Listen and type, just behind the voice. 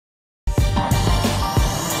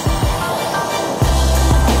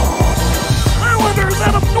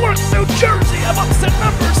North New Jersey have upset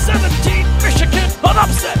number 17 Michigan, an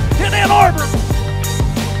upset in Ann Arbor.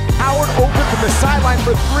 Howard open from the sideline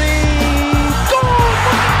for three. Goal!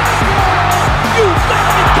 You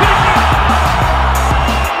gotta be kidding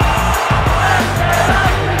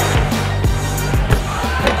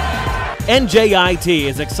me! NJIT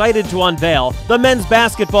is excited to unveil the men's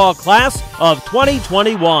basketball class of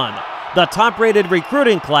 2021, the top-rated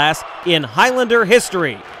recruiting class in Highlander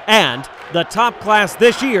history, and the top class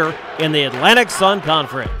this year in the Atlantic Sun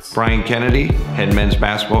Conference. Brian Kennedy, head men's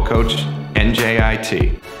basketball coach,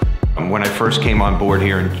 NJIT. When I first came on board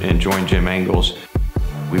here and joined Jim Engels,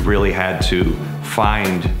 we really had to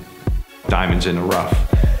find diamonds in the rough.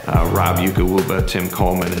 Rob Ukawuba, Tim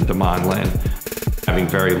Coleman, and Damon Lynn, having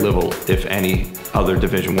very little, if any, other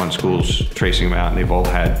Division I schools tracing them out, and they've all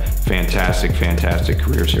had fantastic, fantastic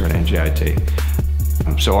careers here at NJIT.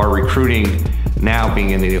 So our recruiting now, being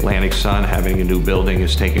in the Atlantic Sun, having a new building,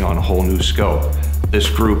 is taking on a whole new scope. This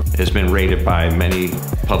group has been rated by many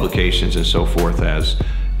publications and so forth as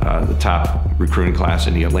the top recruiting class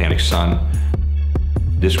in the Atlantic Sun.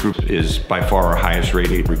 This group is by far our highest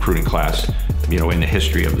rated recruiting class, in the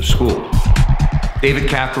history of the school. David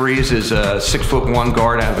Caparese is a 6'1"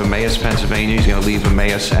 guard out of Emmaus, Pennsylvania. He's going to leave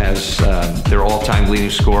Emmaus as their all-time leading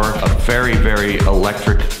scorer. A very, very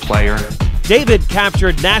electric player. David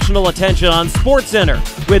captured national attention on SportsCenter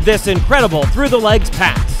with this incredible through-the-legs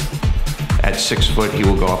pass. At 6 foot, he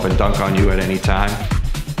will go up and dunk on you at any time,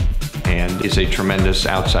 and is a tremendous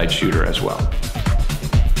outside shooter as well.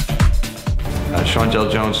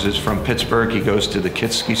 Shondell Jones is from Pittsburgh. He goes to the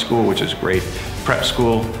Kitsky School, which is a great prep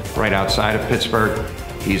school right outside of Pittsburgh.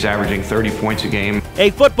 He's averaging 30 points a game. A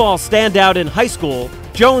football standout in high school,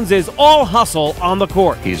 Jones is all hustle on the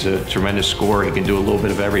court. He's a tremendous scorer. He can do a little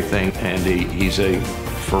bit of everything, and he's a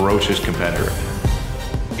ferocious competitor.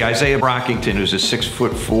 Isaiah Brockington, who's a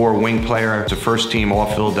 6'4" wing player. He's a first-team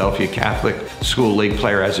All-Philadelphia Catholic School League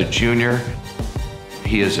player as a junior.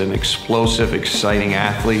 He is an explosive, exciting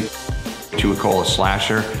athlete, what you would call a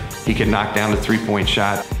slasher. He can knock down the three-point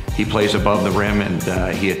shot. He plays above the rim,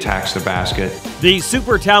 and he attacks the basket. The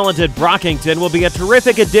super talented Brockington will be a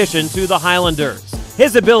terrific addition to the Highlanders.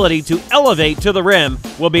 His ability to elevate to the rim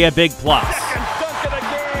will be a big plus.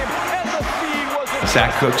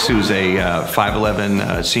 Zach Cooks, who's a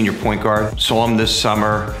 5'11" senior point guard. Saw him this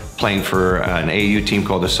summer playing for an AAU team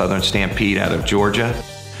called the Southern Stampede out of Georgia.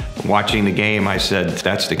 Watching the game, I said,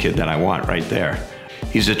 that's the kid that I want right there.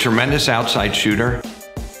 He's a tremendous outside shooter,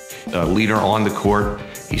 a leader on the court.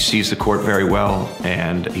 He sees the court very well,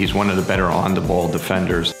 and he's one of the better on-the-ball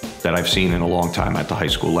defenders that I've seen in a long time at the high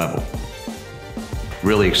school level.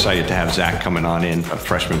 Really excited to have Zach coming on in, a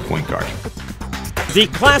freshman point guard. The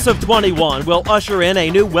class of 21 will usher in a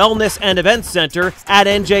new wellness and events center at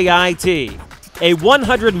NJIT, a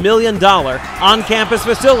 $100 million on-campus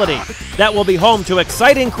facility that will be home to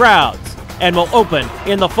exciting crowds and will open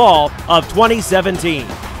in the fall of 2017.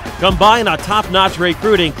 Combine a top-notch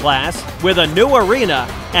recruiting class with a new arena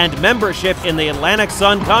and membership in the Atlantic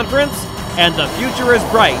Sun Conference, and the future is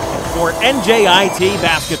bright for NJIT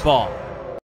basketball.